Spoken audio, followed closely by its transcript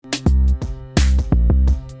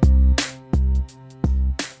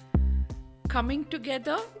Coming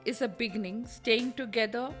together is a beginning, staying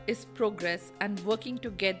together is progress, and working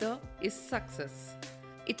together is success.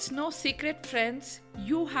 It's no secret, friends,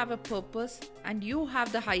 you have a purpose and you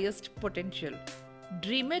have the highest potential.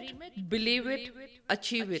 Dream it, believe it,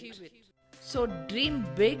 achieve it. So dream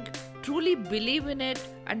big, truly believe in it,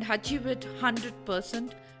 and achieve it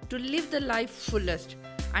 100% to live the life fullest.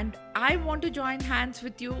 And I want to join hands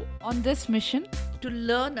with you on this mission to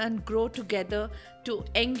learn and grow together, to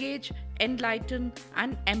engage, enlighten,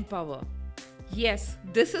 and empower. Yes,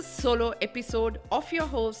 this is solo episode of your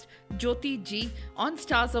host Jyoti G on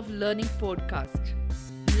Stars of Learning podcast.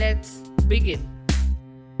 Let's begin.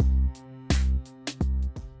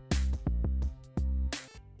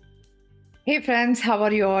 Hey friends, how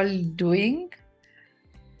are you all doing?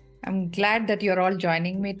 I'm glad that you're all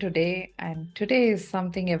joining me today. And today is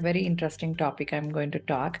a very interesting topic I'm going to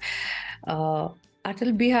talk.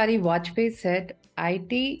 Atal Bihari Vajpayee said,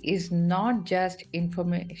 IT is not just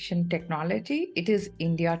information technology, it is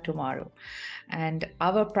India tomorrow. And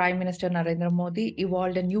our Prime Minister Narendra Modi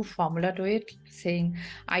evolved a new formula to it, saying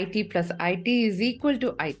IT plus IT is equal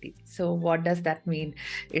to IT. So what does that mean?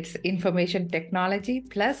 It's information technology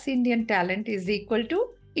plus Indian talent is equal to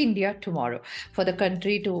India tomorrow, for the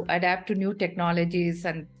country to adapt to new technologies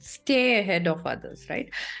and stay ahead of others, right?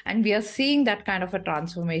 And we are seeing that kind of a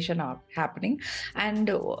transformation happening. And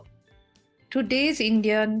today's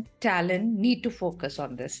Indian talent need to focus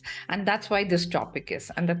on this. And that's why this topic is.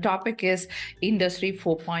 And the topic is Industry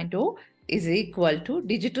 4.0 is equal to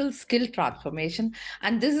digital skill transformation.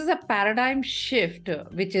 And this is a paradigm shift,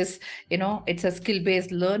 which is, it's a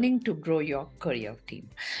skill-based learning to grow your career team.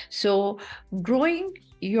 So growing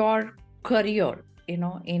your career,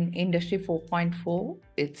 in Industry 4.4,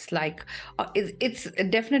 it's like, it's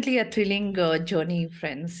definitely a thrilling journey,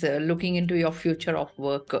 friends, looking into your future of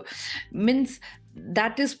work. Means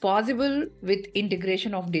that is possible with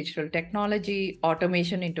integration of digital technology,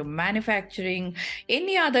 automation into manufacturing,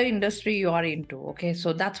 any other industry you are into. Okay,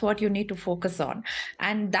 so that's what you need to focus on.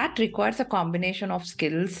 And that requires a combination of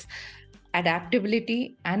skills,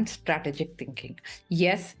 adaptability, and strategic thinking.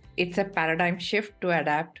 Yes, it's a paradigm shift to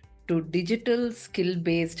adapt to digital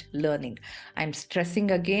skill-based learning. I'm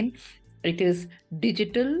stressing again, it is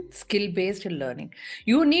digital skill-based learning.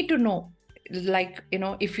 You need to know,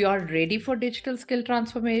 if you are ready for digital skill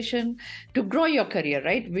transformation to grow your career,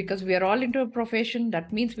 right? Because we are all into a profession,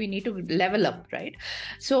 that means we need to level up, right?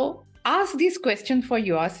 So ask these questions for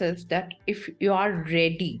yourselves, that if you are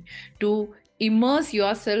ready to immerse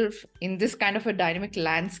yourself in this kind of a dynamic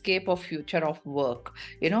landscape of future of work,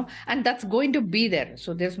 and that's going to be there.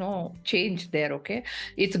 So there's no change there, okay?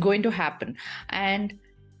 It's going to happen. And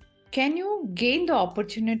can you gain the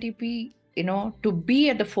opportunity, to be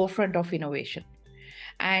at the forefront of innovation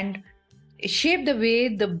and shape the way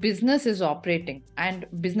the business is operating, and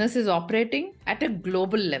business is operating at a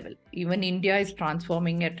global level. Even India is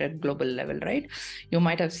transforming at a global level, right? You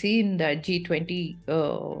might have seen the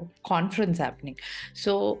G20 conference happening.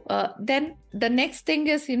 So then the next thing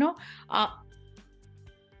is,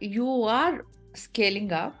 you are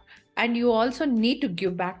scaling up, and you also need to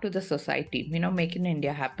give back to the society, making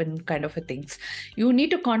India happen kind of a things. You need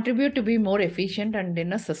to contribute to be more efficient and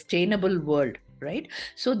in a sustainable world, right?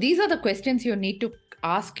 So these are the questions you need to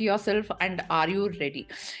ask yourself, and are you ready?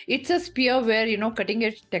 It's a sphere where, cutting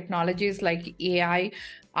edge technologies like AI,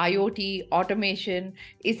 IoT, automation,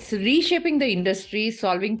 it's reshaping the industry,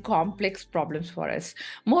 solving complex problems for us.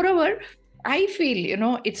 Moreover, I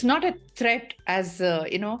feel, it's not a threat, as,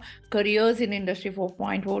 careers in Industry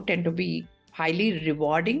 4.0 tend to be highly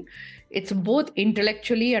rewarding. It's both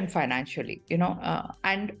intellectually and financially,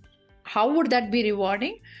 and how would that be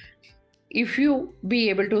rewarding? If you be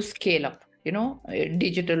able to scale up,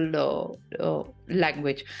 digital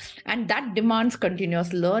language, and that demands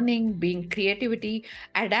continuous learning, being creativity,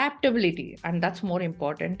 adaptability, and that's more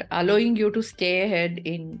important, allowing you to stay ahead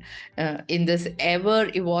in this ever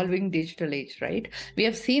evolving digital age, right? We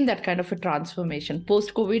have seen that kind of a transformation.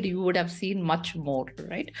 Post COVID, you would have seen much more,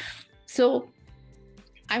 right? So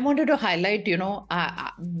I wanted to highlight,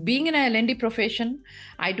 being in a L&D profession,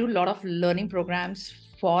 I do a lot of learning programs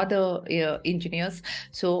for the engineers.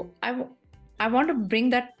 So I want to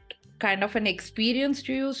bring that kind of an experience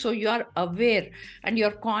to you, so you are aware and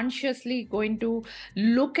you're consciously going to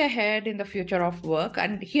look ahead in the future of work.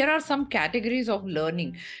 And here are some categories of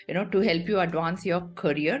learning, to help you advance your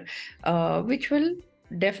career, which will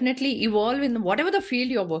definitely evolve in whatever the field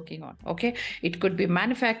you're working on. Okay, it could be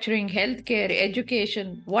manufacturing, healthcare,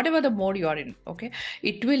 education, whatever the mode you're in. Okay,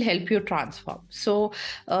 it will help you transform. So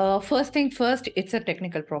first thing first, it's a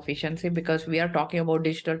technical proficiency, because we are talking about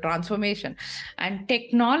digital transformation, and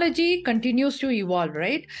technology continues to evolve,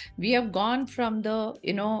 right? We have gone from the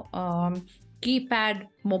keypad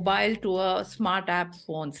mobile to a smart app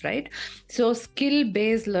phones, right? So skill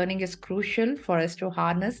based learning is crucial for us to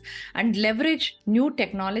harness and leverage new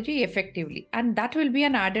technology effectively, and that will be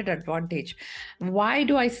an added advantage. Why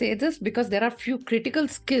do I say this? Because there are few critical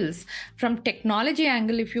skills from technology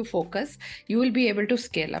angle. If you focus, you will be able to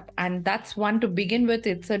scale up, and that's one to begin with.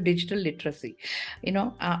 It's a digital literacy.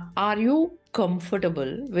 Are you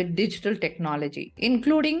comfortable with digital technology,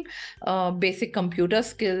 including basic computer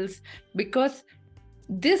skills? Because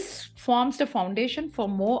this forms the foundation for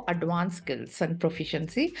more advanced skills, and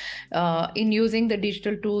proficiency in using the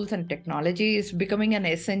digital tools and technology is becoming an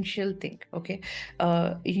essential thing. Okay,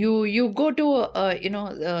 you go to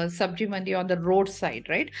Sabji Mandi on the roadside,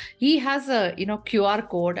 right? He has a QR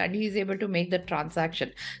code, and he's able to make the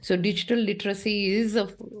transaction. So digital literacy is a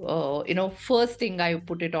first thing I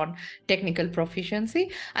put it on technical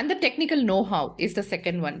proficiency, and the technical know-how is the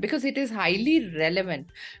second one, because it is highly relevant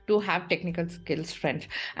to have technical skills, friends.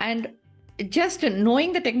 And just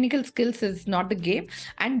knowing the technical skills is not the game,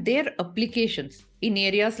 and their applications in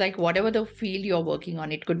areas like whatever the field you're working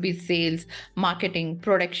on. It could be sales, marketing,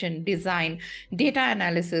 production, design, data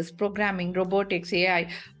analysis, programming, robotics, AI,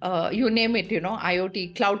 you name it,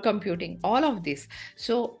 IoT, cloud computing, all of this.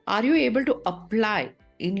 So are you able to apply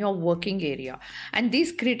in your working area? And these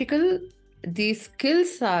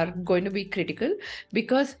skills are going to be critical,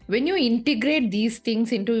 because when you integrate these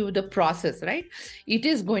things into the process, right, it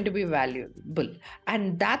is going to be valuable,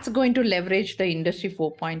 and that's going to leverage the industry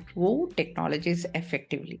 4.0 technologies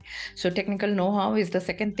effectively. So technical know-how is the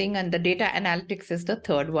second thing, and the data analytics is the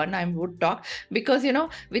third one I would talk, because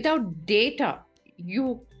without data,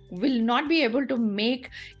 you will not be able to make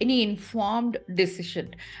any informed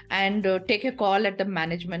decision and take a call at the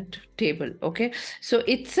management table. Okay, so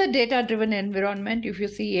it's a data driven environment. If you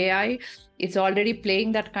see AI, it's already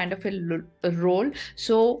playing that kind of a role.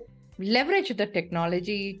 So leverage the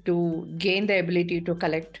technology to gain the ability to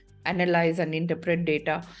collect, analyze, and interpret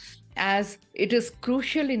data, as it is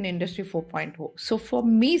crucial in industry 4.0. So for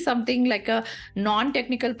me, something like a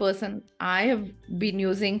non-technical person, I have been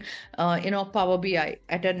using Power BI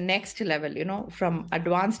at a next level, from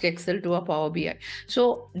advanced Excel to a Power BI.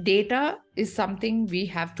 So data is something we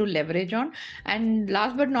have to leverage on. And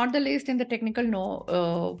last but not the least, in the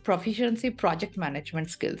technical proficiency, project management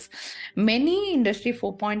skills. Many industry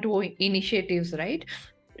 4.0 initiatives, right,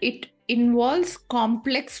 it involves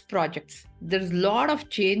complex projects. There's a lot of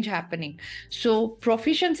change happening. So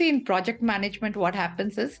proficiency in project management, what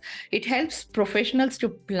happens is it helps professionals to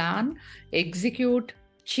plan, execute,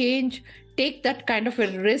 change, take that kind of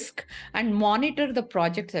a risk, and monitor the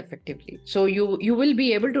projects effectively. So you will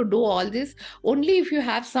be able to do all this only if you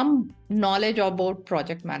have some knowledge about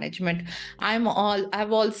project management.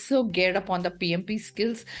 I've also geared up on the PMP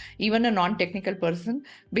skills, even a non-technical person,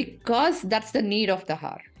 because that's the need of the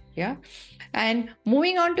hour. Yeah. And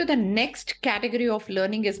moving on to the next category of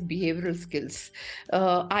learning is behavioral skills.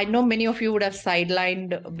 I know many of you would have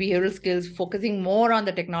sidelined behavioral skills, focusing more on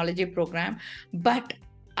the technology program, but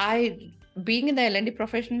being in the L&D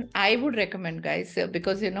profession, I would recommend, guys,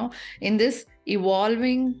 because in this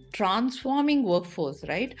evolving, transforming workforce,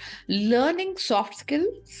 right, learning soft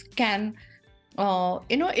skills can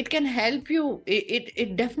it can help you.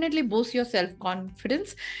 It definitely boosts your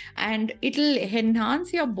self-confidence, and it'll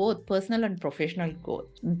enhance your both personal and professional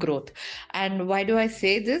growth. And why do I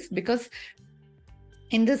say this? Because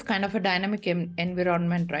in this kind of a dynamic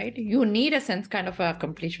environment, right, you need a sense kind of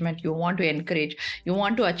accomplishment. You want to encourage, you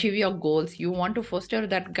want to achieve your goals, you want to foster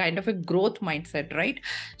that kind of a growth mindset, right?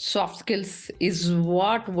 Soft skills is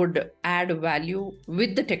what would add value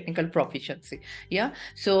with the technical proficiency. Yeah.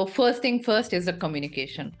 So first thing first is the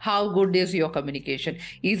communication. How good is your communication?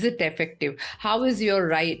 Is it effective? How is your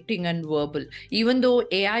writing and verbal? Even though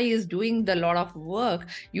AI is doing the lot of work,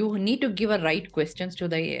 you need to give a right questions to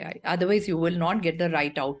the AI. Otherwise, you will not get the right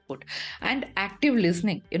output. And active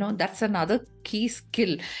listening, that's another key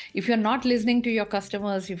skill. If you're not listening to your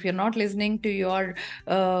customers, if you're not listening to your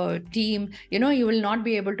team, you will not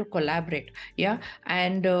be able to collaborate. Yeah.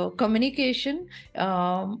 And communication,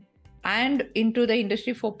 and into the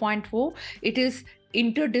industry 4.0, it is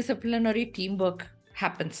interdisciplinary teamwork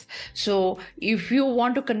happens. So if you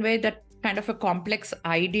want to convey that kind of a complex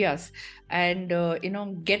ideas and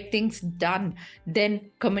get things done,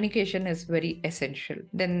 then communication is very essential.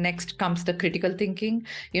 Then next comes the critical thinking.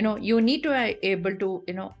 You need to able to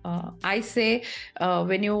I say,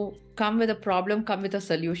 when you come with a problem, come with a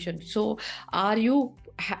solution. So are you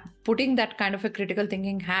putting that kind of a critical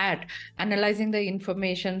thinking hat, analyzing the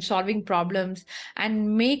information, solving problems,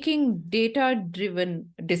 and making data driven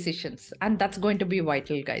decisions? And that's going to be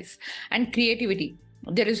vital, guys. And creativity,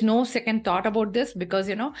 there is no second thought about this, because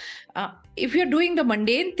if you're doing the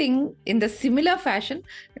mundane thing in the similar fashion,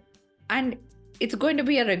 and it's going to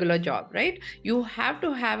be a regular job, right? You have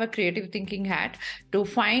to have a creative thinking hat to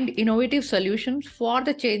find innovative solutions for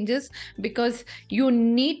the changes, because you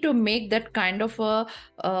need to make that kind of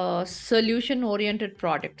a solution oriented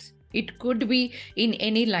products. It could be in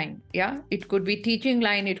any line. Yeah, it could be teaching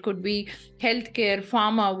line, it could be healthcare,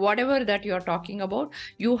 pharma, whatever that you're talking about.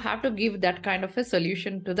 You have to give that kind of a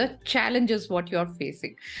solution to the challenges what you're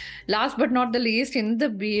facing. Last but not the least, in the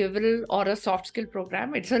behavioral or a soft skill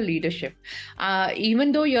program, it's a leadership.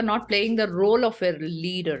 Even though you're not playing the role of a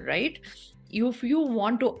leader, right? If you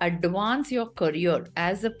want to advance your career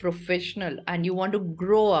as a professional and you want to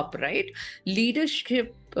grow up, right,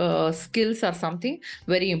 leadership skills are something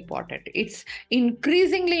very important. It's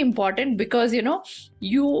increasingly important, because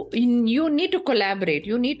you need to collaborate,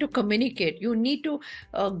 you need to communicate, you need to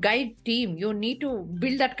guide team, you need to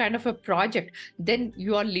build that kind of a project. Then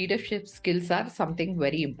your leadership skills are something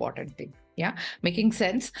very important thing. Yeah, making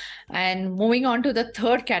sense. And moving on to the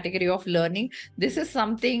third category of learning, this is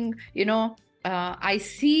something I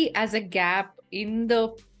see as a gap in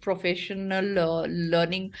the professional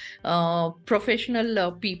learning,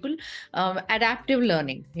 professional people, adaptive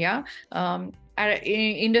learning. Yeah.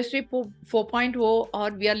 Industry 4.0,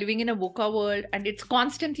 or we are living in a VUCA world, and it's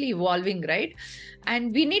constantly evolving, right?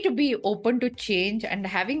 And we need to be open to change and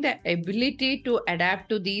having the ability to adapt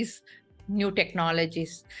to these new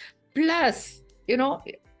technologies. Plus,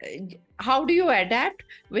 how do you adapt?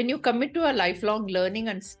 When you commit to a lifelong learning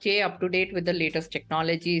and stay up to date with the latest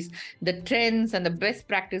technologies, the trends and the best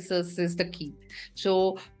practices is the key.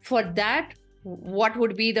 So for that, what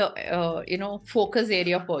would be the focus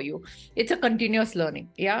area for you? It's a continuous learning.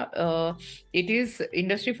 Yeah, it is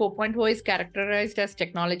industry 4.0 is characterized as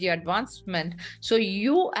technology advancement. So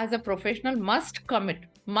you as a professional must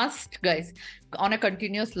guys, on a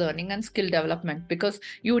continuous learning and skill development, because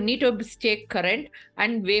you need to stay current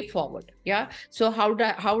and way forward. Yeah. So how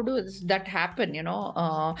does that happen?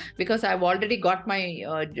 Because I've already got my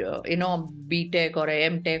BTech or a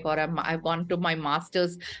MTech, or I've gone to my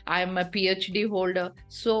master's, I'm a PhD holder.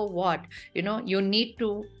 So what? You need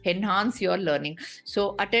to enhance your learning.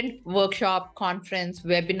 So attend workshop, conference,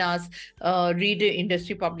 webinars, read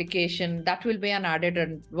industry publication. That will be an added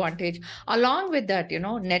advantage. Along with that,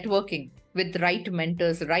 networking with right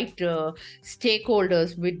mentors, right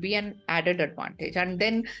stakeholders would be an added advantage. And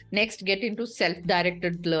then next, get into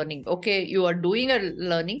self-directed learning. Okay, you are doing a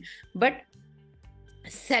learning, but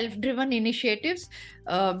self-driven initiatives,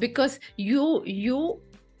 because you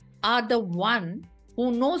are the one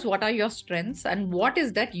who knows what are your strengths and what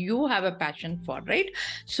is that you have a passion for, right?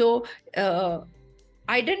 So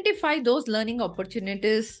identify those learning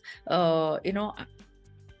opportunities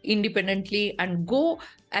independently, and go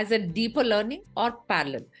as a deeper learning or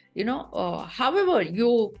parallel, however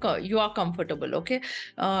you are comfortable. Okay,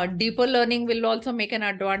 deeper learning will also make an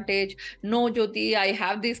advantage. No, Jyoti, I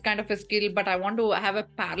have this kind of a skill, but I want to have a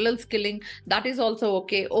parallel skilling. That is also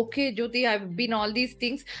okay. Okay, Jyoti, I've been all these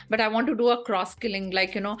things, but I want to do a cross skilling.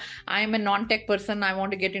 Like, I'm a non-tech person, I want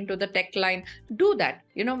to get into the tech line. Do that,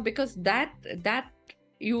 because that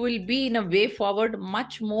you will be in a way forward,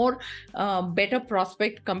 much more better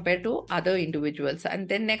prospect compared to other individuals. And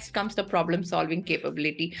then next comes the problem solving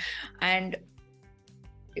capability, and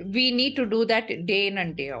we need to do that day in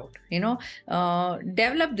and day out.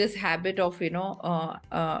 Develop this habit of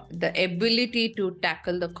the ability to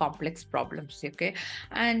tackle the complex problems. Okay,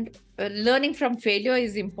 and learning from failure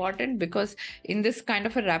is important, because in this kind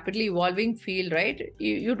of a rapidly evolving field, right,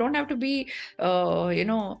 you don't have to be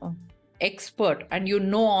expert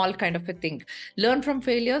and all kind of a thing. Learn from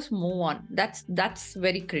failures, move on. That's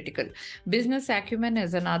very critical. Business acumen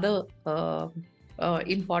is another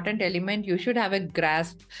important element. You should have a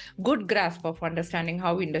good grasp of understanding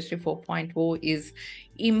how industry 4.0 is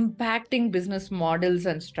impacting business models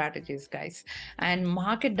and strategies, guys. And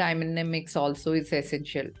market dynamics also is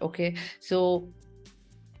essential. Okay, so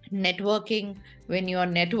networking, when you are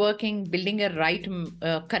networking, building a right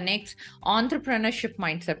connects, entrepreneurship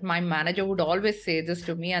mindset. My manager would always say this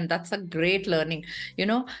to me, and that's a great learning.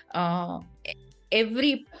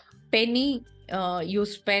 Every penny you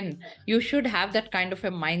spend, you should have that kind of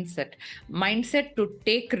a mindset to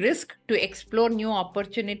take risk, to explore new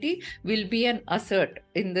opportunity will be an asset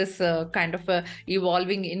in this kind of a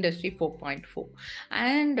evolving industry 4.4.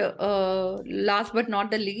 And last but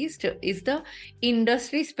not the least is the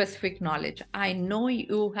industry specific knowledge. I know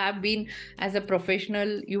you have been, as a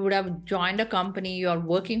professional, you would have joined a company, you are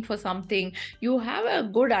working for something, you have a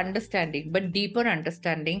good understanding, but deeper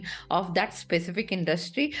understanding of that specific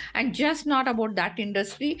industry, and just not about that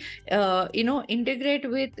industry, integrate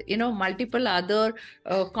with multiple other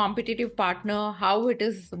competitive partner, how it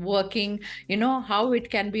is working, how it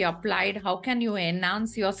can be applied, how can you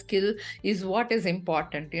enhance your skill, is what is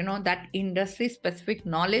important. That industry specific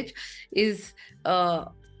knowledge is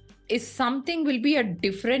something, will be a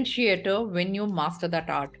differentiator when you master that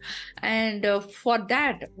art. And for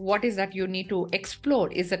that, what is that you need to explore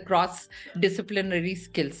is a cross disciplinary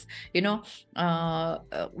skills. When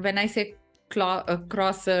I say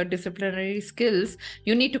cross disciplinary skills,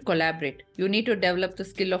 you need to collaborate, you need to develop the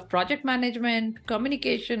skill of project management,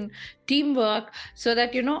 communication, teamwork, so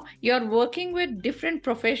that you're working with different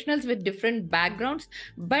professionals with different backgrounds,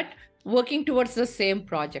 but working towards the same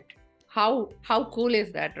project. How cool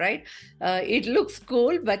is that, right? It looks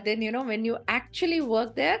cool, but then when you actually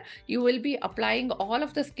work there, you will be applying all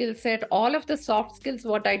of the skill set, all of the soft skills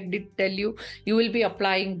what I did tell you, you will be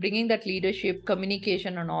applying, bringing that leadership,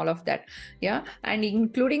 communication, and all of that. Yeah, and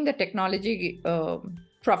including the technology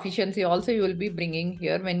proficiency also you will be bringing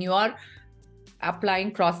here when you are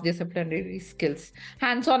applying cross-disciplinary skills.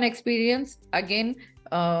 Hands-on experience, again,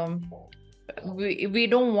 we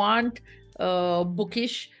don't want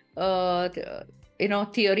bookish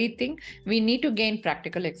theory thing. We need to gain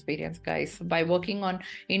practical experience, guys, by working on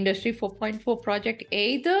industry 4.4 project,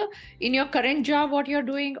 either in your current job what you're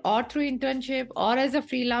doing, or through internship, or as a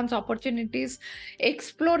freelance opportunities.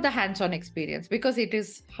 Explore the hands-on experience, because it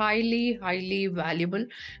is highly valuable,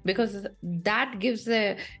 because that gives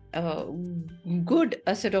a good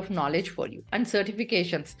set of knowledge for you. And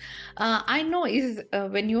certifications, I know is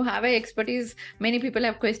when you have a expertise, many people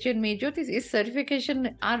have questioned me, Jyotis, is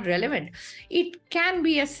certification are relevant? It can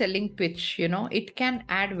be a selling pitch, it can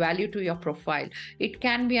add value to your profile, it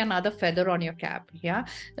can be another feather on your cap. Yeah,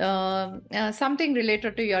 something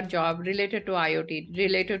related to your job, related to IoT,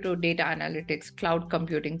 related to data analytics, cloud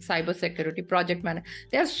computing, cyber security, project management.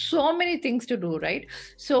 There are so many things to do, right?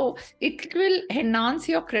 So it will enhance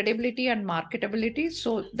your credibility and marketability.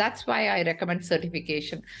 So that's why I recommend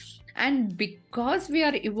certification. And because we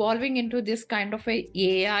are evolving into this kind of a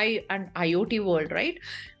AI and IoT world, right?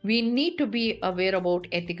 We need to be aware about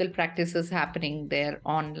ethical practices happening there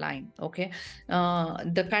online. Okay,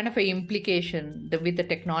 the kind of a implication with the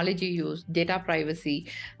technology use, data privacy,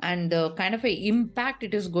 and the kind of a impact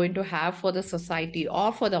it is going to have for the society,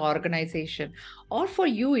 or for the organization, or for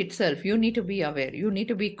you itself. You need to be aware. You need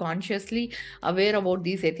to be consciously aware about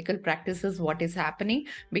these ethical practices, what is happening,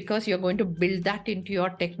 because you're going to build that into your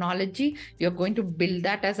technology. You're going to build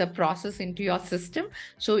that as a process into your system.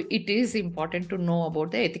 So it is important to know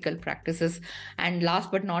about the ethical practices. And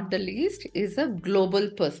last but not the least is a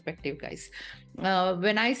global perspective, guys.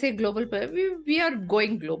 When I say global, we are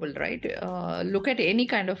going global, right? Look at any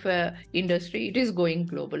kind of industry, it is going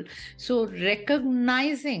global. So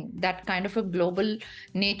recognizing that kind of a global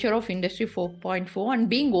nature of industry 4.4 and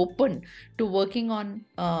being open to working on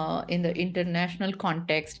in the international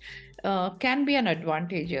context can be an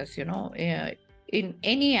advantageous, in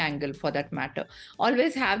any angle for that matter.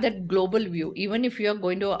 Always have that global view. Even if you're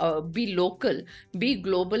going to be local, be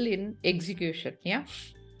global in execution. Yeah.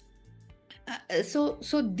 So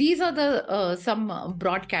these are the some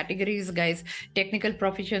broad categories, guys: technical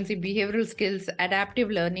proficiency, behavioral skills, adaptive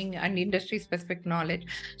learning, and industry specific knowledge.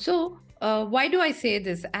 So why do I say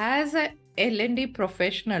this? As a L&D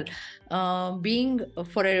professional, being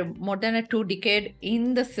for more than a 2 decade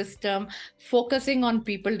in the system, focusing on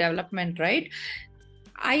people development, right?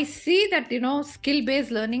 I see that,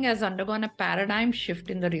 skill-based learning has undergone a paradigm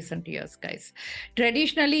shift in the recent years, guys.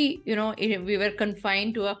 Traditionally, we were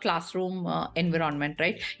confined to a classroom environment,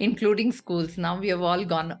 right? Including schools. Now we have all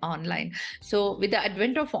gone online. So with the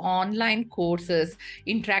advent of online courses,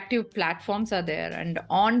 interactive platforms are there, and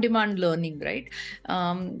on-demand learning, right?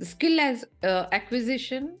 Skill as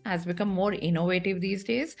acquisition has become more innovative these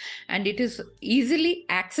days, and it is easily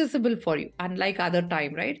accessible for you. Unlike other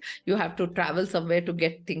time, right? You have to travel somewhere to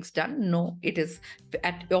get things done. No, it is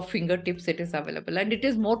at your fingertips, it is available, and it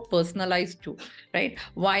is more personalized too, right?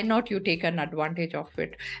 Why not you take an advantage of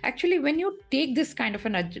it? Actually, when you take this kind of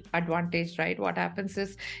an advantage, right, what happens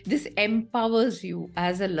is this empowers you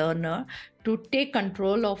as a learner to take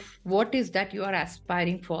control of what is that you are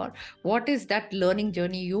aspiring for, what is that learning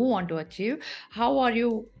journey you want to achieve, how are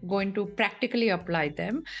you going to practically apply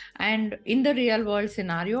them, and in the real world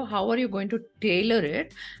scenario, how are you going to tailor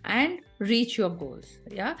it and reach your goals.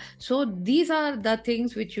 Yeah, so these are the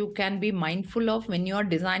things which you can be mindful of when you are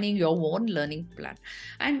designing your own learning plan.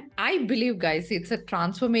 And I believe, guys, it's a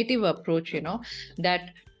transformative approach,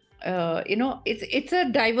 that it's a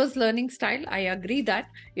diverse learning style. I agree that,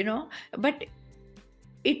 but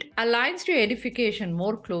it aligns to edification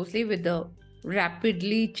more closely with the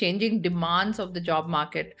rapidly changing demands of the job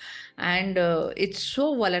market. And it's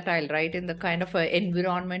so volatile, right, in the kind of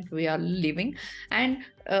environment we are living. And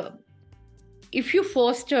if you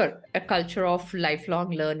foster a culture of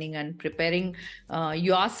lifelong learning and preparing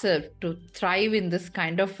yourself to thrive in this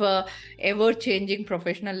kind of ever changing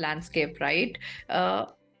professional landscape, right?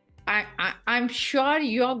 I'm sure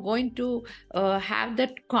you're going to have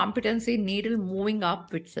that competency needle moving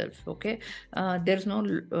up itself. Okay, there's no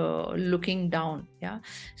looking down. Yeah,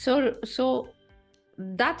 so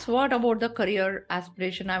that's what about the career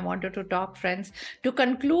aspiration I wanted to talk, friends. To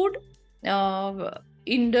conclude,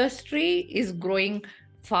 industry is growing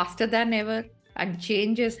faster than ever, and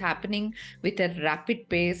change is happening with a rapid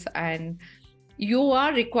pace, and you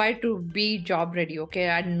are required to be job ready, okay,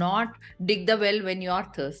 and not dig the well when you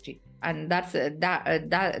are thirsty. And that's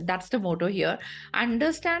the motto here.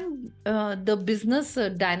 Understand the business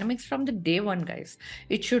dynamics from the day one, guys.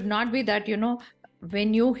 It should not be that,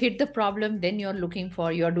 when you hit the problem, then you're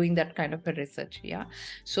doing that kind of a research. Yeah,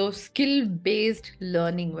 so skill based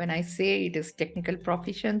learning, when I say it, is technical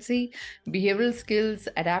proficiency, behavioral skills,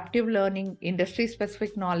 adaptive learning, industry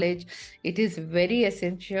specific knowledge. It is very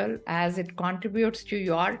essential as it contributes to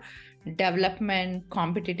your development,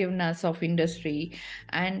 competitiveness of industry,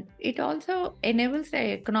 and it also enables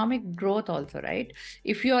the economic growth also, right?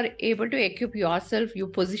 If you are able to equip yourself, you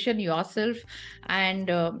position yourself, and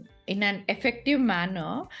in an effective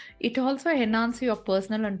manner, it also enhances your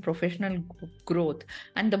personal and professional growth.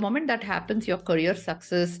 And the moment that happens, your career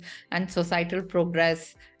success and societal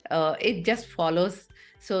progress, it just follows.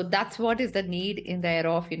 So that's what is the need in the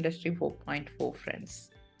era of Industry 4.4, friends.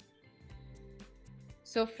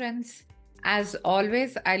 So, friends, as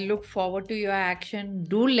always, I look forward to your action.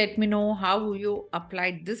 Do let me know how you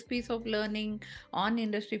applied this piece of learning on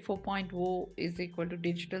Industry 4.0 is equal to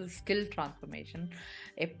digital skill transformation,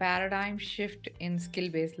 a paradigm shift in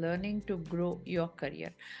skill-based learning to grow your career.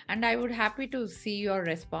 And I would happy to see your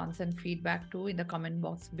response and feedback too in the comment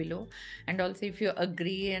box below. And also, if you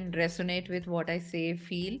agree and resonate with what I say,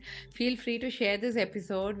 feel free to share this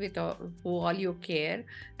episode with who all you care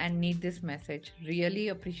and need this message. Really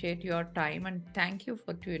appreciate your time, and thank you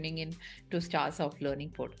for tuning in to Stars of Learning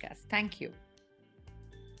podcast. Thank you.